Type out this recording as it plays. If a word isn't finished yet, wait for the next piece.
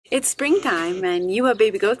it's springtime and you have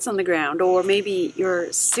baby goats on the ground, or maybe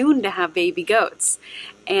you're soon to have baby goats,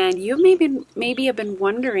 and you maybe have been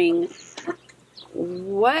wondering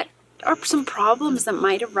what are some problems that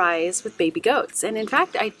might arise with baby goats. And in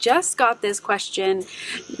fact, I just got this question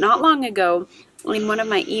not long ago in one of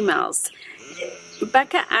my emails.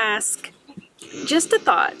 Becca asked, just a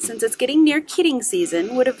thought, since it's getting near kidding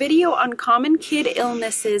season, would a video on common kid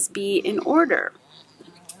illnesses be in order?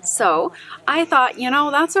 So I thought, you know,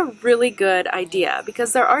 that's a really good idea,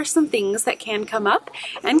 because there are some things that can come up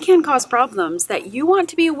and can cause problems that you want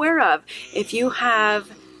to be aware of if you have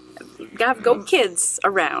goat kids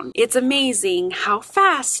around. It's amazing how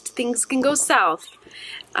fast things can go south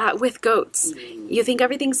with goats. You think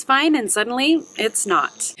everything's fine and suddenly it's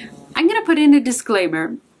not. I'm gonna put in a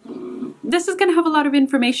disclaimer. This is gonna have a lot of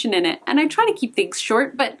information in it, and I try to keep things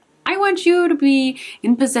short, but I want you to be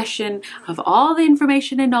in possession of all the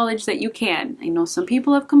information and knowledge that you can. I know some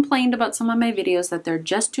people have complained about some of my videos that they're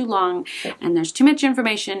just too long and there's too much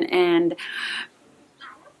information, and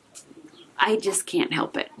I just can't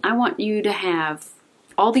help it. I want you to have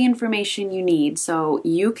all the information you need, so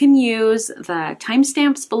you can use the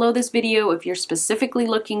timestamps below this video if you're specifically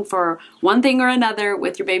looking for one thing or another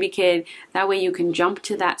with your baby kid. That way you can jump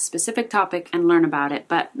to that specific topic and learn about it.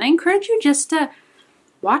 But I encourage you just to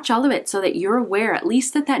watch all of it so that you're aware, at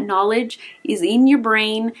least that knowledge is in your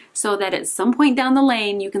brain, so that at some point down the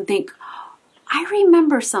lane you can think, I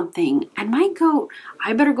remember something, and my goat,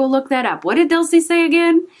 I better go look that up. What did Dulcie say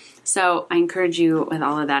again? So I encourage you with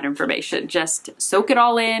all of that information. Just soak it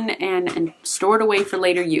all in and store it away for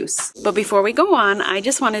later use. But before we go on, I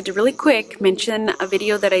just wanted to really quick mention a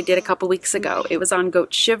video that I did a couple weeks ago. It was on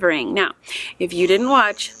goat shivering. Now, if you didn't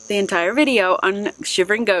watch the entire video on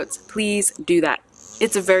shivering goats, please do that.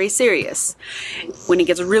 It's very serious. When it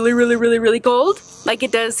gets really cold, like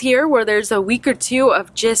it does here, where there's a week or two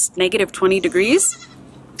of just negative 20 degrees,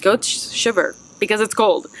 goats shiver because it's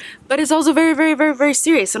cold. But it's also very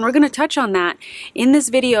serious, and we're gonna touch on that in this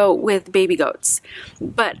video with baby goats.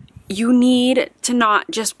 But you need to not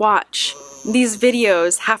just watch these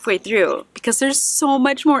videos halfway through, because there's so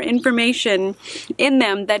much more information in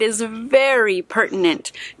them that is very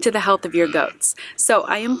pertinent to the health of your goats. So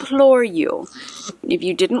I implore you, if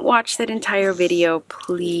you didn't watch that entire video,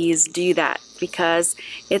 please do that, because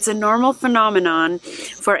it's a normal phenomenon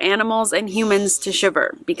for animals and humans to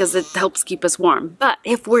shiver because it helps keep us warm. But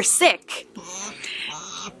if we're sick,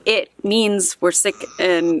 it means we're sick,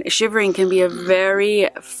 and shivering can be a very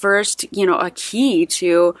first, you know, a key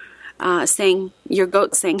to saying, your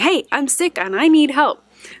goat saying, hey, I'm sick and I need help.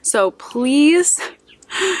 So please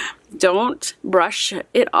don't brush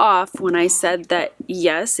it off when I said that,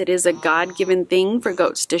 yes, it is a God-given thing for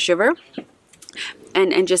goats to shiver,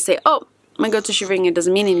 and just say, oh, my goats are shivering, it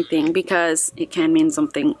doesn't mean anything, because it can mean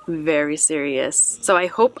something very serious. So I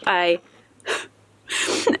hope I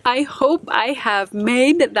have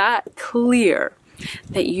made that clear,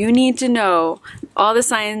 that you need to know all the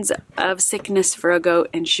signs of sickness for a goat,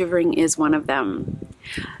 and shivering is one of them.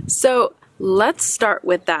 So let's start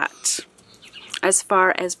with that. As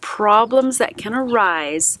far as problems that can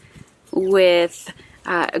arise with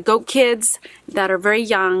goat kids that are very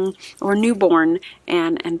young or newborn,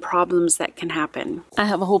 and problems that can happen. I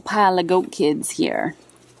have a whole pile of goat kids here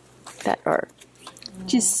that are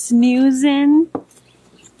just snoozing.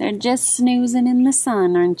 They're just snoozing in the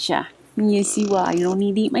sun, aren't ya? You see why. You don't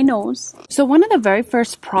need to eat my nose. So one of the very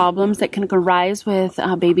first problems that can arise with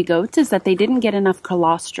baby goats is that they didn't get enough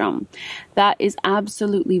colostrum. That is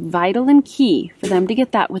absolutely vital and key for them to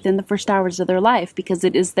get that within the first hours of their life, because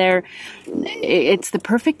it's the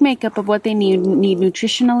perfect makeup of what they need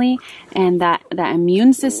nutritionally, and that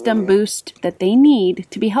immune system boost that they need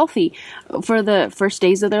to be healthy for the first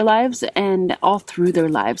days of their lives and all through their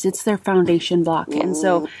lives. It's their foundation block. And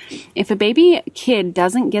so if a baby kid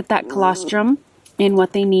doesn't get that colostrum in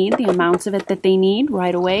what they need, the amounts of it that they need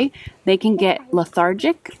right away, they can get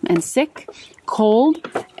lethargic and sick, cold,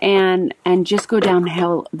 and just go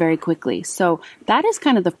downhill very quickly. So that is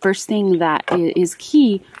kind of the first thing that is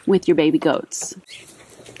key with your baby goats.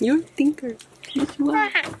 You're a thinker. Yes, you are.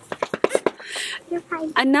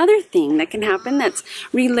 Another thing that can happen that's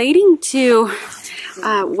relating to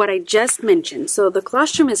what I just mentioned. So the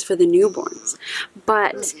colostrum is for the newborns,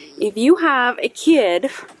 but if you have a kid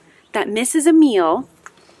that misses a meal,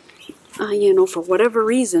 you know, for whatever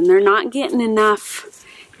reason, they're not getting enough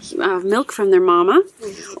milk from their mama,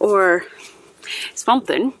 or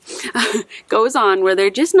something goes on where they're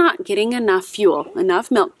just not getting enough fuel, enough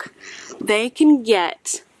milk, they can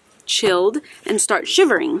get chilled and start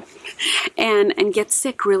shivering and get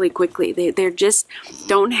sick really quickly. They just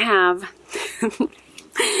don't have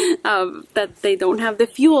that they don't have the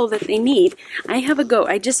fuel that they need. I have a goat.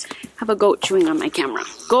 I just have a goat chewing on my camera.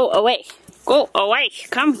 Go away. Go away.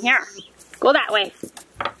 Come here. Go that way.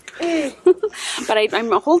 But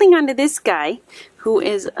I'm holding on to this guy who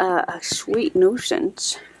is a sweet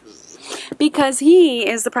nuisance, because he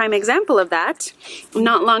is the prime example of that.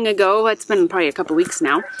 Not long ago, it's been probably a couple weeks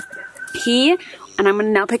now, and I'm going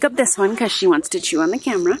to now pick up this one because she wants to chew on the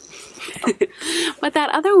camera. But that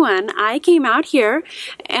other one, I came out here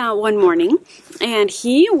one morning and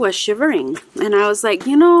he was shivering, and I was like,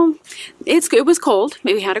 you know, it was cold.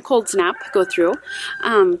 Maybe we had a cold snap go through,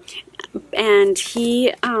 and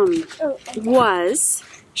he was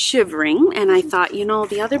shivering, and I thought, you know,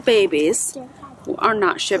 the other babies are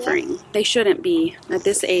not shivering. They shouldn't be at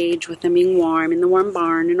this age, with them being warm in the warm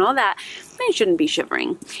barn and all that. They shouldn't be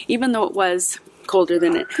shivering, even though it was colder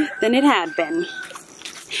than it had been.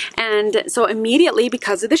 And so immediately,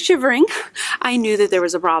 because of the shivering, I knew that there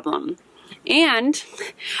was a problem. And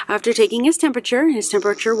after taking his temperature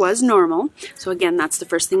was normal. So again, that's the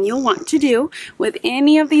first thing you'll want to do with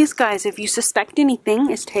any of these guys. If you suspect anything,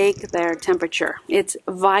 is take their temperature. It's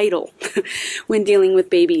vital when dealing with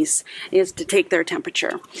babies, is to take their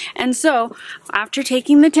temperature. And so after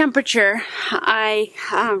taking the temperature, I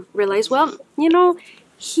realized, well, you know,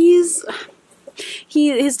 his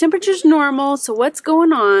temperature's normal, so what's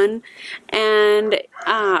going on? And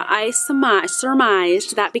I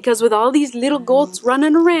surmised that because with all these little goats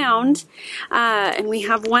running around, and we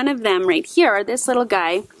have one of them right here, this little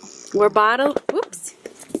guy, we're bottle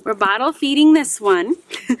feeding this one,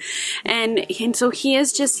 and so he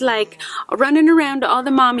is just like running around to all the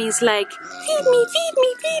mommies like, feed me, feed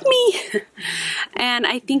me, feed me. And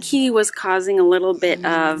I think he was causing a little bit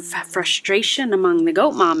of frustration among the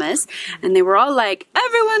goat mamas, and they were all like,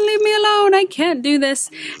 everyone leave me alone, I can't do this.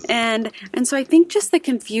 And so I think just the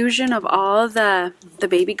confusion of all the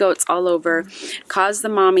baby goats all over caused the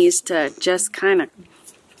mommies to just kind of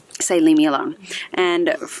say, leave me alone.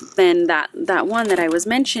 And then that one that I was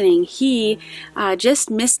mentioning, he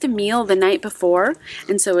just missed a meal the night before,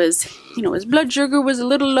 and so his blood sugar was a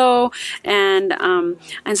little low, and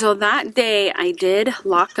so that day I did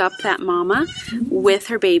lock up that mama with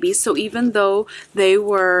her babies. So even though they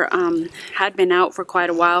were had been out for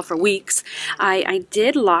quite a while, for weeks, I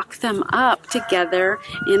did lock them up together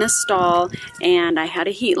in a stall, and I had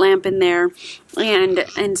a heat lamp in there.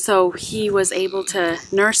 And so he was able to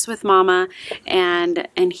nurse with mama, and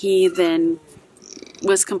he then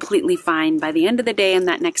was completely fine by the end of the day and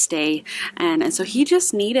that next day. And so he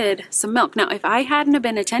just needed some milk. Now, if I hadn't have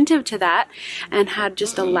been attentive to that and had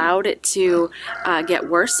just allowed it to get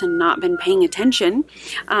worse and not been paying attention,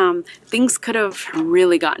 things could have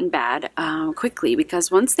really gotten bad quickly, because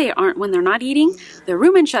when they're not eating, the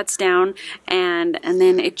rumen shuts down, and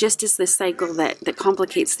then it just is this cycle that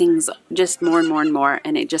complicates things just more and more and more,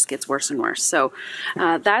 and it just gets worse and worse. So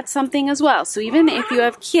that's something as well. So even if you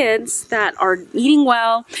have kids that are eating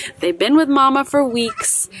well, they've been with mama for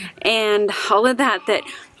weeks, and all of that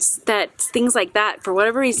things like that, for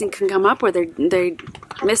whatever reason, can come up where they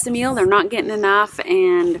miss a meal, they're not getting enough,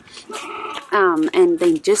 and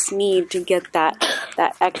they just need to get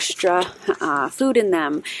that extra food in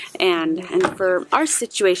them. And for our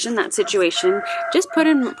situation, just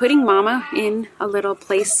putting mama in a little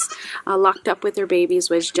place locked up with her babies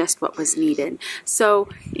was just what was needed. So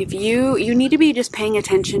if you need to be just paying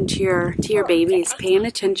attention to your babies, paying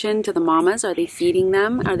attention to the mamas. Are they feeding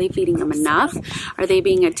them? Are they feeding them enough? Are they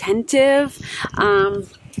being attentive?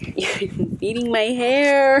 Feeding my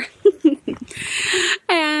hair.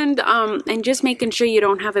 And just making sure you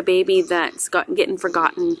don't have a baby that's getting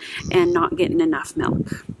forgotten and not getting enough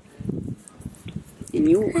milk. And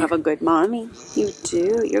you have a good mommy. You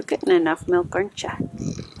do. You're getting enough milk, aren't you?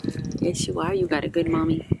 Yes, you are. You got a good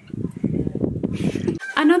mommy.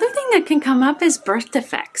 Another thing that can come up is birth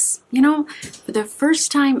defects. You know, for the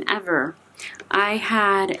first time ever, I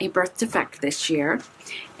had a birth defect this year,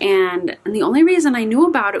 and the only reason I knew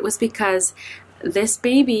about it was because this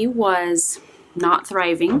baby was not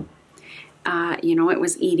thriving. It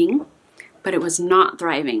was eating, but it was not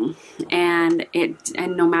thriving, and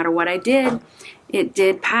no matter what I did, it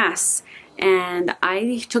did pass. And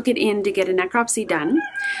I took it in to get a necropsy done,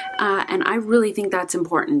 and I really think that's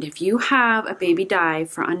important. If you have a baby die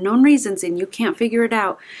for unknown reasons and you can't figure it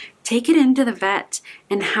out, take it into the vet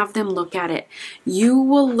and have them look at it. You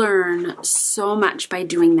will learn so much by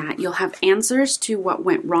doing that. You'll have answers to what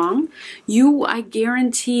went wrong. I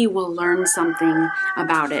guarantee, will learn something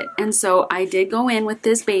about it. And so I did go in with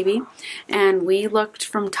this baby, and we looked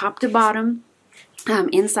from top to bottom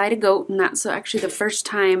inside a goat, and that's actually the first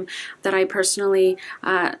time that I personally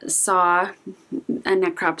saw a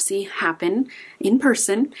necropsy happen in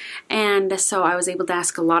person, and so I was able to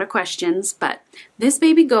ask a lot of questions. But this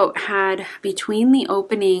baby goat had, between the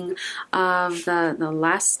opening of the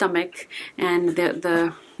last stomach and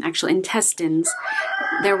the actual intestines,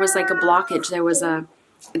 there was like a blockage. There was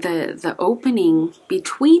the opening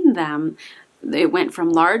between them. It went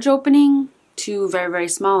from large opening to very, very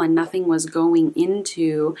small, and nothing was going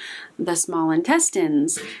into the small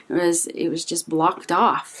intestines. It was just blocked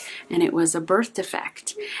off, and it was a birth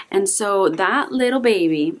defect. And so that little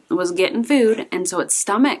baby was getting food, and so its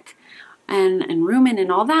stomach and rumen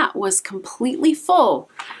and all that was completely full.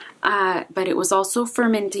 But it was also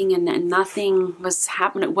fermenting, and nothing was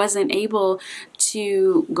happening. It wasn't able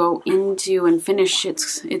to go into and finish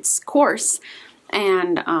its course.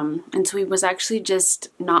 And so he was actually just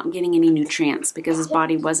not getting any nutrients because his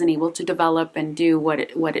body wasn't able to develop and do what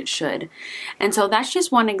it should. And so that's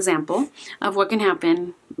just one example of what can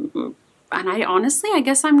happen. And I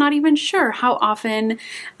guess I'm not even sure how often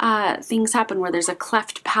things happen where there's a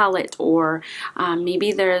cleft palate, or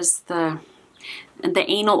maybe there's the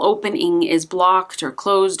anal opening is blocked or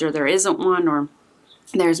closed, or there isn't one, or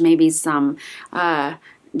there's maybe some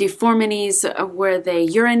deformities where they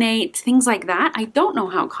urinate, things like that. I don't know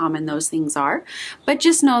how common those things are, but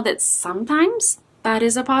just know that sometimes that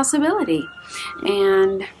is a possibility,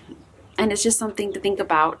 and it's just something to think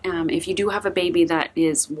about. If you do have a baby that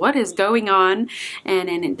is what is going on and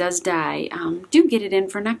it does die, do get it in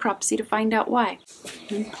for necropsy to find out why.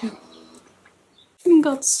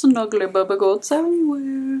 Got snuggly bubba goats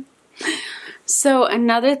everywhere. So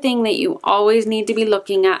another thing that you always need to be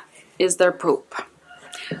looking at is their poop.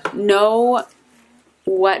 Know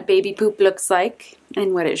what baby poop looks like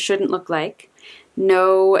and what it shouldn't look like.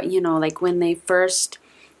 Know, like when they first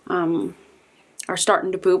are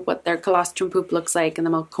starting to poop, what their colostrum poop looks like, and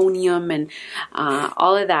the meconium, and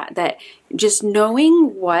all of that. That just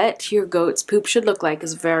knowing what your goat's poop should look like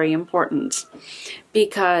is very important,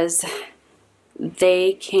 because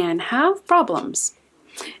they can have problems.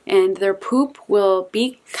 And their poop will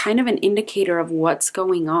be kind of an indicator of what's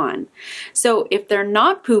going on. So if they're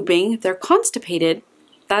not pooping, if they're constipated,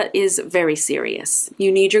 that is very serious.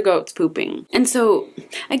 You need your goats pooping. And so,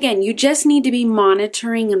 again, you just need to be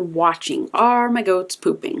monitoring and watching. Are my goats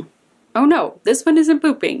pooping? Oh no, this one isn't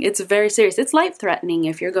pooping. It's very serious. It's life-threatening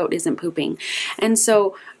if your goat isn't pooping. And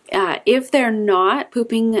so if they're not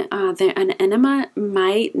pooping, an enema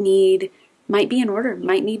might be in order,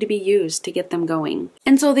 might need to be used to get them going.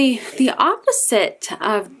 And so the opposite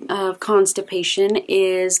of constipation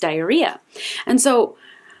is diarrhea. And so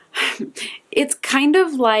it's kind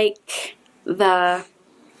of like the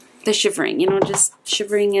shivering, just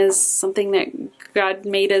shivering is something that God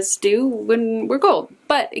made us do when we're cold,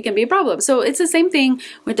 but it can be a problem. So it's the same thing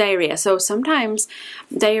with diarrhea. So sometimes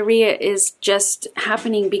diarrhea is just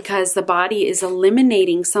happening because the body is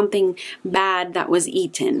eliminating something bad that was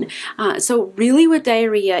eaten. So really with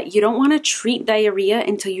diarrhea, you don't want to treat diarrhea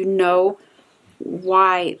until you know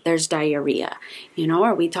why there's diarrhea.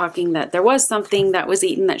 Are we talking that there was something that was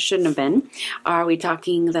eaten that shouldn't have been? Are we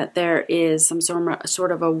talking that there is some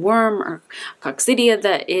sort of a worm or coccidia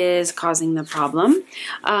that is causing the problem?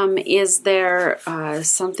 Is there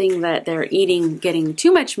something that they're eating, getting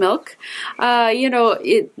too much milk?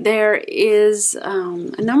 There is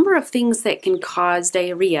a number of things that can cause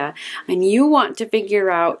diarrhea, and you want to figure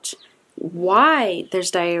out why there's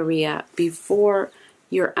diarrhea before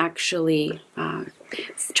you're actually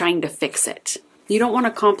trying to fix it. You don't want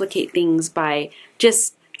to complicate things by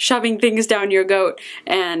just shoving things down your goat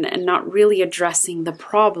and not really addressing the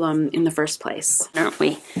problem in the first place, aren't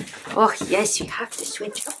we? Oh yes, you have to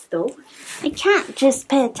switch up though. I can't just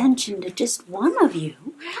pay attention to just one of you.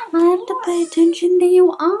 I have to pay attention to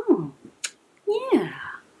you all. Yeah.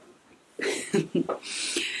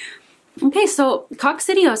 Okay, so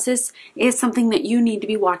coccidiosis is something that you need to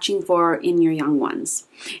be watching for in your young ones.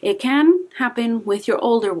 It can happen with your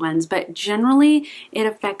older ones, but generally it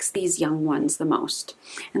affects these young ones the most.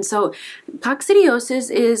 And so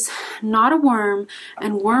coccidiosis is not a worm,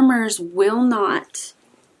 and wormers will not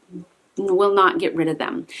get rid of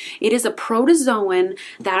them. It is a protozoan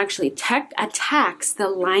that actually attacks the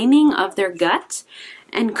lining of their gut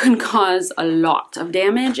and can cause a lot of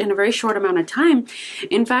damage in a very short amount of time.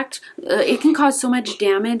 In fact, it can cause so much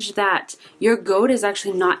damage that your goat is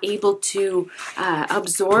actually not able to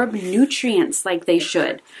absorb nutrients like they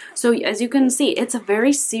should. So as you can see, it's a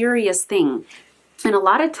very serious thing. And a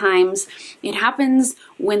lot of times it happens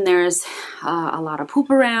when there's a lot of poop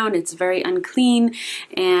around, it's very unclean,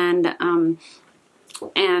 and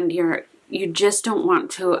you just don't want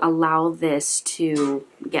to allow this to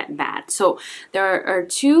get bad. So there are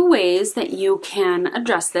two ways that you can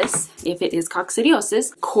address this if it is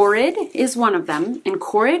coccidiosis. Corid is one of them, and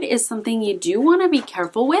corid is something you do want to be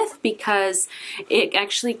careful with because it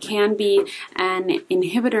actually can be an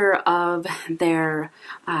inhibitor of their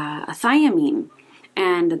thiamine,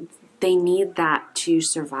 and they need that to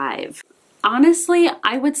survive. Honestly,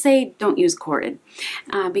 I would say don't use corid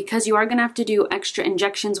because you are going to have to do extra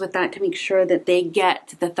injections with that to make sure that they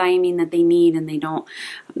get the thiamine that they need and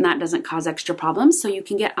that doesn't cause extra problems. So you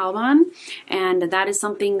can get Alban, and that is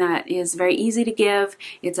something that is very easy to give.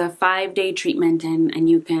 It's a 5-day treatment, and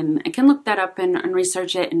I can look that up and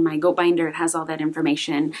research it in my goat binder. It has all that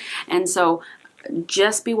information. And so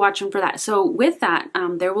just be watching for that. So with that,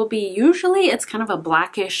 there will be, usually it's kind of a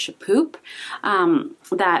blackish poop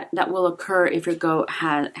that will occur if your goat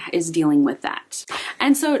is dealing with that.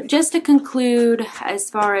 And so just to conclude, as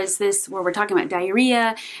far as this, where we're talking about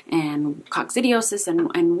diarrhea and coccidiosis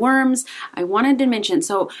and worms, I wanted to mention,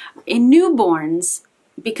 so in newborns,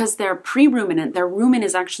 because they're pre-ruminant, their rumen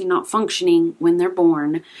is actually not functioning when they're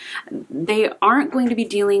born, they aren't going to be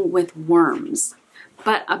dealing with worms.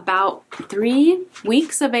 But about 3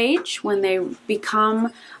 weeks of age, when their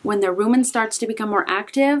rumen starts to become more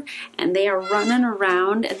active and they are running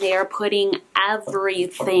around and they are putting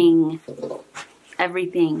everything,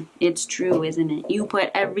 it's true, isn't it? You put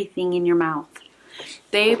everything in your mouth.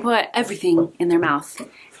 They put everything in their mouth,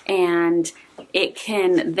 and it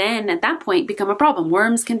can then at that point become a problem.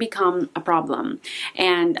 Worms can become a problem.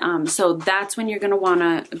 And so that's when you're going to want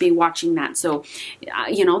to be watching that. So,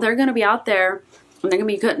 they're going to be out there, and they're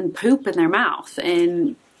going to be putting poop in their mouth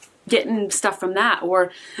and getting stuff from that.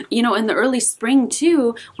 Or, in the early spring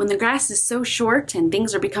too, when the grass is so short and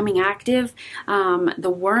things are becoming active,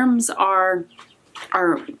 the worms they're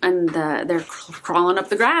crawling up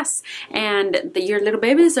the grass, and your little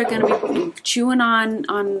babies are going to be chewing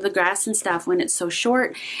on the grass and stuff when it's so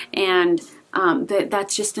short, and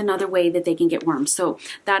that's just another way that they can get worms. So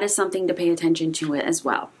that is something to pay attention to it as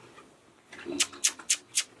well.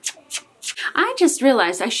 I just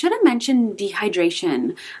realized I should have mentioned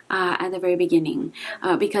dehydration at the very beginning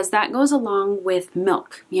because that goes along with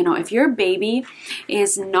milk. If your baby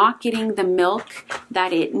is not getting the milk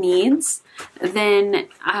that it needs, then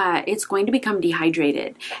it's going to become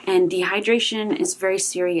dehydrated. And dehydration is very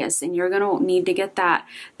serious, and you're going to need to get that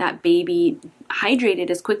baby hydrated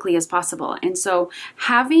as quickly as possible. And so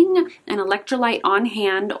having an electrolyte on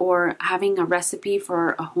hand or having a recipe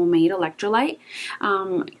for a homemade electrolyte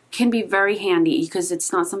can be very handy, because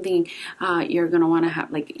it's not something you're going to want to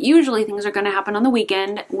have. Like, usually things are going to happen on the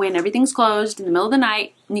weekend when everything's closed in the middle of the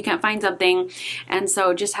night and you can't find something. And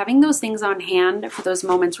so just having those things on hand for those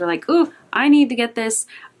moments where, like, ooh, I need to get this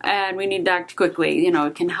and we need to act quickly,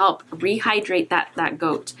 it can help rehydrate that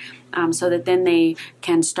goat so that then they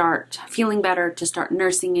can start feeling better, to start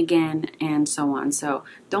nursing again, and so on. So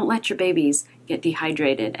don't let your babies get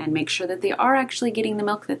dehydrated, and make sure that they are actually getting the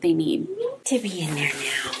milk that they need. To be in there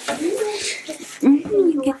now.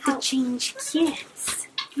 You get to change kids.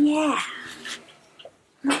 Yeah.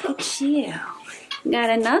 Look at you. Got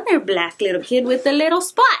another black little kid with a little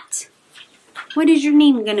spot. What is your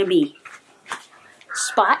name gonna be?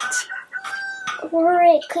 Spot? Or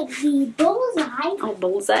it could be Bullseye. Oh,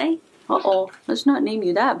 Bullseye? Uh-oh, let's not name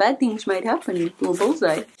you that. Bad things might happen, little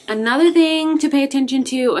Bullseye. Another thing to pay attention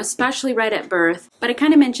to, especially right at birth, but I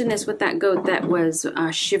kind of mentioned this with that goat that was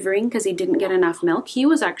shivering because he didn't get enough milk. He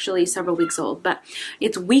was actually several weeks old, but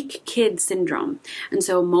it's weak kid syndrome. And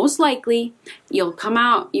so most likely you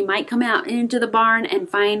might come out into the barn and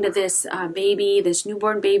find this baby, this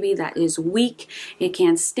newborn baby that is weak. It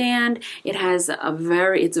can't stand. It has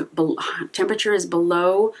its temperature is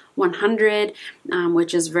below 100,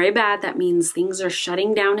 which is very bad. That means things are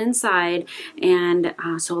shutting down inside. And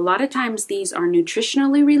so a lot of times these are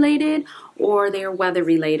nutritionally related, or they are weather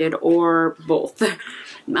related, or both.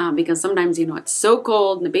 Because sometimes, it's so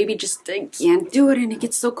cold and the baby just can't do it, and it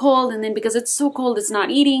gets so cold, and then because it's so cold it's not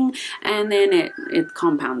eating, and then it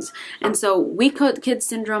compounds. And so weak kid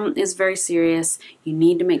syndrome is very serious. You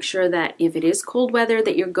need to make sure that if it is cold weather,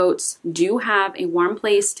 that your goats do have a warm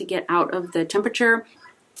place to get out of the temperature.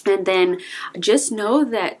 And then just know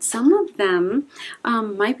that some of them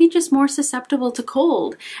might be just more susceptible to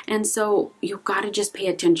cold. And so you've got to just pay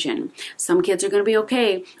attention. Some kids are going to be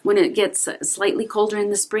okay when it gets slightly colder in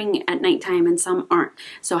the spring at nighttime, and some aren't.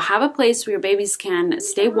 So have a place where your babies can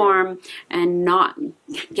stay warm and not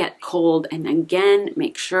get cold, and again,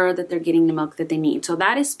 make sure that they're getting the milk that they need. So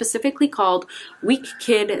that is specifically called weak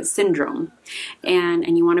kid syndrome,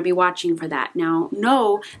 and you want to be watching for that. Now,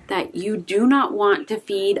 know that you do not want to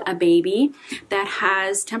feed a baby that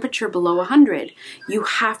has temperature below 100. You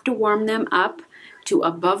have to warm them up to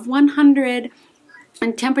above 100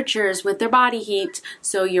 and temperatures with their body heat.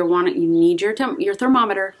 So you need your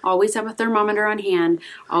thermometer. Always have a thermometer on hand.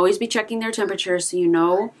 Always be checking their temperature so you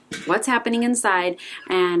know what's happening inside,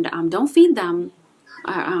 and don't feed them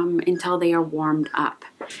until they are warmed up,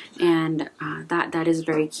 and that is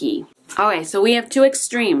very key. Okay, so we have two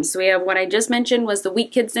extremes. So we have what I just mentioned was the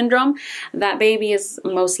weak kid syndrome. That baby is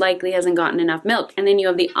most likely hasn't gotten enough milk, and then you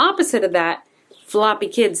have the opposite of that, floppy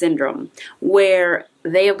kid syndrome, where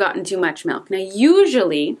they have gotten too much milk. Now,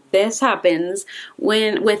 usually this happens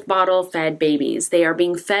with bottle-fed babies. They are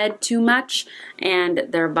being fed too much, and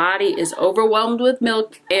their body is overwhelmed with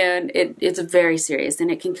milk, and it's very serious,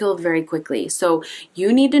 and it can kill very quickly. So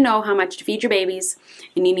you need to know how much to feed your babies,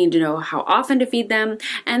 and you need to know how often to feed them.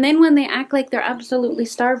 And then when they act like they're absolutely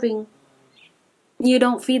starving, you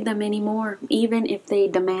don't feed them anymore, even if they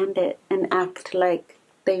demand it and act like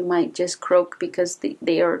they might just croak because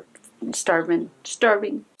they are starving.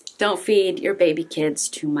 Don't feed your baby kids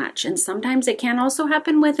too much. And sometimes it can also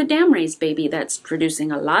happen with a dam-raised baby that's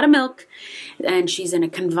producing a lot of milk, and she's in a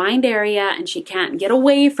confined area and she can't get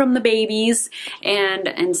away from the babies,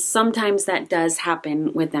 and sometimes that does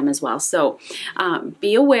happen with them as well. So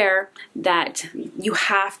be aware that you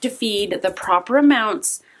have to feed the proper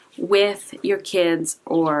amounts with your kids,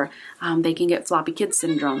 or they can get floppy kid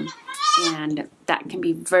syndrome, and that can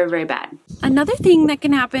be very, very bad. Another thing that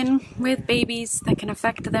can happen with babies that can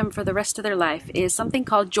affect them for the rest of their life is something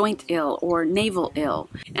called joint ill or navel ill,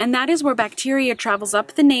 and that is where bacteria travels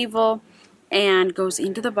up the navel and goes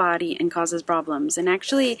into the body and causes problems. And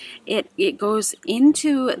actually it goes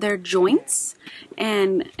into their joints,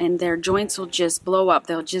 and their joints will just blow up.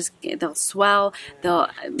 They'll swell,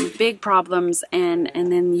 big problems, and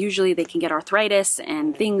then usually they can get arthritis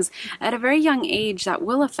and things at a very young age that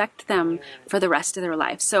will affect them for the rest of their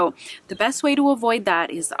life. So the best way to avoid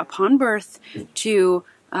that is upon birth to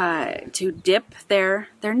dip their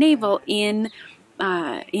navel in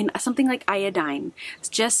something like iodine. It's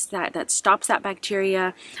just that stops that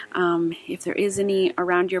bacteria. If there is any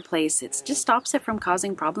around your place, it just stops it from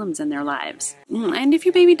causing problems in their lives. And if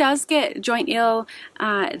your baby does get joint ill,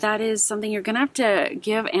 that is something you're gonna have to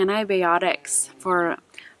give antibiotics for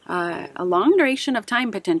a long duration of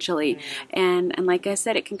time potentially. And like I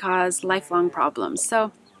said, it can cause lifelong problems.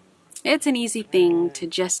 So it's an easy thing to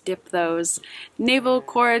just dip those navel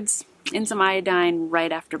cords in some iodine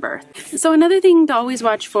right after birth. So another thing to always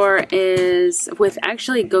watch for is with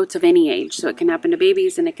actually goats of any age, so it can happen to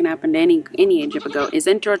babies and it can happen to any age of a goat, is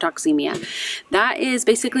enterotoxemia. That is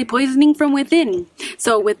basically poisoning from within.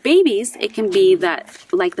 So with babies, it can be that,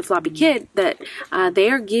 like the floppy kid, that they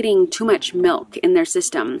are getting too much milk in their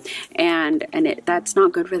system, and that's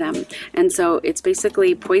not good for them. And so it's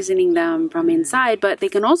basically poisoning them from inside, but they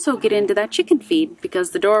can also get into that chicken feed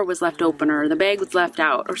because the door was left open or the bag was left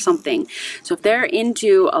out or something. So if they're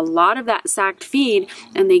into a lot of that sacked feed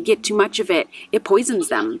and they get too much of it, it poisons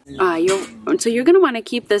them. So you're going to want to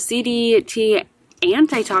keep the CDT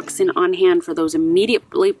antitoxin on hand for those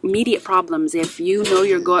immediate problems. If you know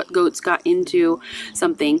your goats got into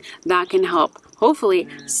something, that can help hopefully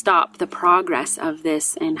stop the progress of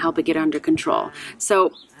this and help it get under control.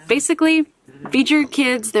 So basically, feed your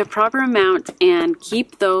kids the proper amount and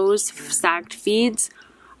keep those sacked feeds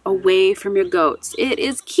away from your goats. It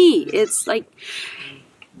is key. It's like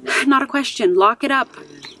not a question. Lock it up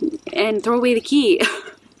and throw away the key.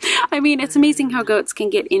 I mean, it's amazing how goats can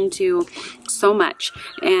get into so much,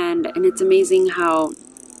 and it's amazing how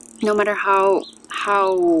no matter how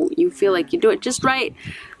you feel like you do it just right,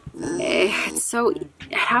 it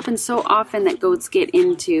happens so often that goats get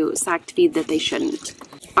into sacked feed that they shouldn't.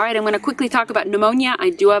 All right, I'm going to quickly talk about pneumonia. I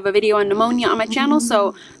do have a video on pneumonia on my channel,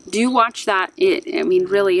 so do watch that. I mean,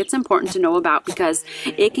 really, it's important to know about because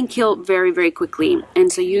it can kill very, very quickly.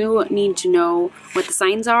 And so you need to know what the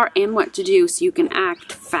signs are and what to do so you can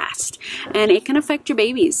act fast. And it can affect your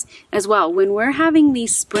babies as well. When we're having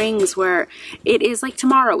these springs where it is like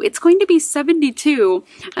tomorrow, it's going to be 72,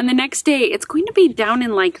 and the next day it's going to be down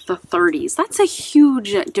in like the 30s. That's a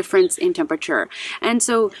huge difference in temperature. And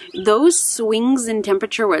so those swings in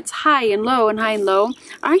temperature where it's high and low and high and low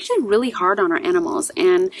are actually really hard on our animals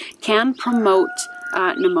and can promote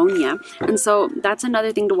pneumonia. And so that's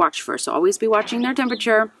another thing to watch for. So always be watching their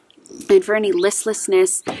temperature and for any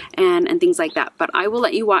listlessness and things like that. But I will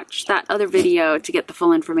let you watch that other video to get the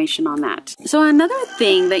full information on that. So another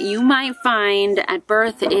thing that you might find at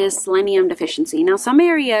birth is selenium deficiency. Now some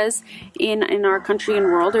areas in our country and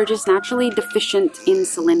world are just naturally deficient in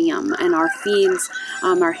selenium, and our feeds,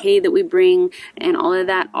 our hay that we bring, and all of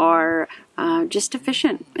that are just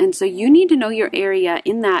deficient. And so you need to know your area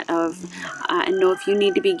in that and know if you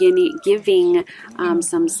need to be giving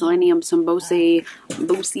some selenium, some BOSE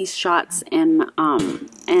shots,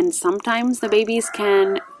 and sometimes the babies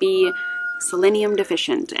can be selenium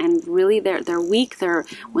deficient, and really they're weak.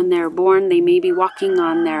 When they're born, they may be walking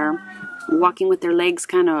with their legs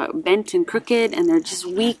kind of bent and crooked, and they're just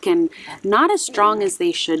weak and not as strong as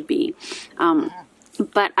they should be.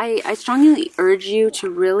 But I strongly urge you to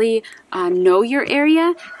really know your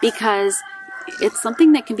area, because it's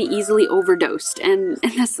something that can be easily overdosed. And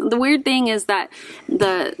the weird thing is that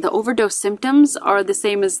the overdose symptoms are the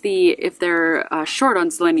same as if they're short on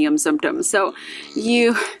selenium symptoms. So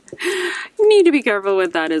you need to be careful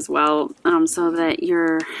with that as well, so that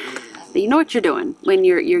you know what you're doing when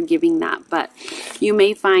you're giving that. But you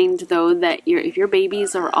may find though that if your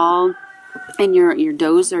babies are all and your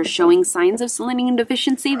does are showing signs of selenium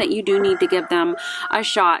deficiency, that you do need to give them a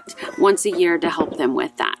shot once a year to help them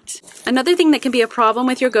with that. Another thing that can be a problem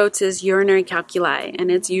with your goats is urinary calculi,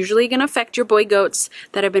 and it's usually going to affect your boy goats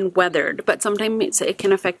that have been weathered, but sometimes it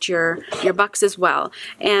can affect your bucks as well,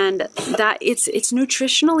 and that it's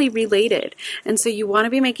nutritionally related. And so you want to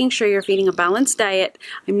be making sure you're feeding a balanced diet.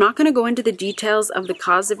 I'm not going to go into the details of the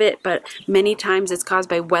cause of it, but many times it's caused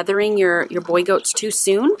by weathering your boy goats too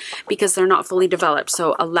soon, because they're not fully developed.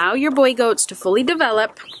 So allow your boy goats to fully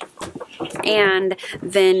develop, and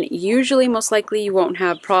then usually most likely you won't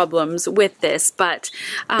have problems with this. But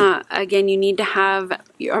again, you need to have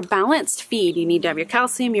your balanced feed. You need to have your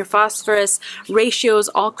calcium, your phosphorus ratios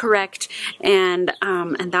all correct, and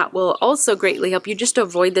that will also greatly help you just to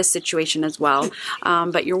avoid this situation as well.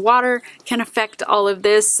 But your water can affect all of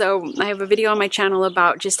this. So I have a video on my channel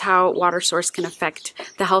about just how water source can affect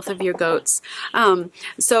the health of your goats.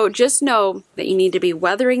 So just know that you need to be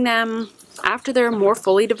weathering them after they're more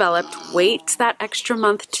fully developed. Wait that extra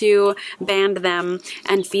month to band them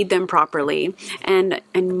and feed them properly, and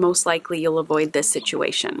most likely you'll avoid this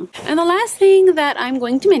situation. And the last thing that I'm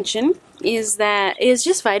going to mention is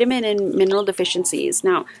just vitamin and mineral deficiencies.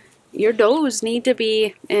 Now, your does need to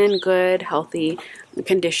be in good, healthy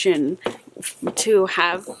condition to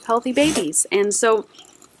have healthy babies, and so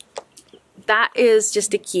that is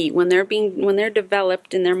just a key. When they're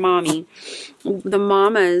developed in their mommy, the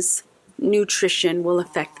mama's nutrition will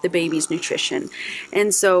affect the baby's nutrition.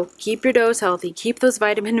 And so keep your does healthy, keep those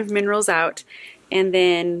vitamin and minerals out, and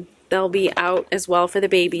then they'll be out as well for the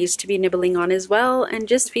babies to be nibbling on as well, and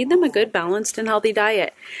just feed them a good, balanced and healthy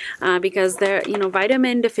diet, because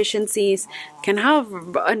vitamin deficiencies can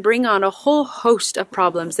have and bring on a whole host of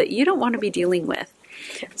problems that you don't want to be dealing with.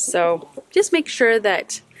 So just make sure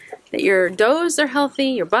that your does are healthy,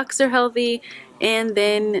 your bucks are healthy, and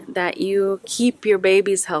then that you keep your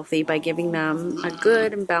babies healthy by giving them a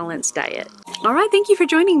good and balanced diet. All right, thank you for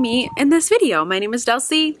joining me in this video. My name is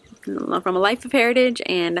Delcy from A Life of Heritage,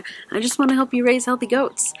 and I just want to help you raise healthy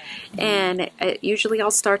goats. And it usually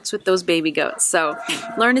all starts with those baby goats. So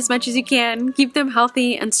learn as much as you can, keep them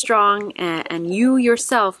healthy and strong, and you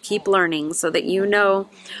yourself keep learning so that you know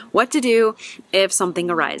what to do if something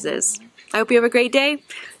arises. I hope you have a great day,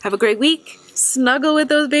 have a great week, snuggle with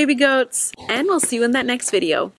those baby goats, and we'll see you in that next video.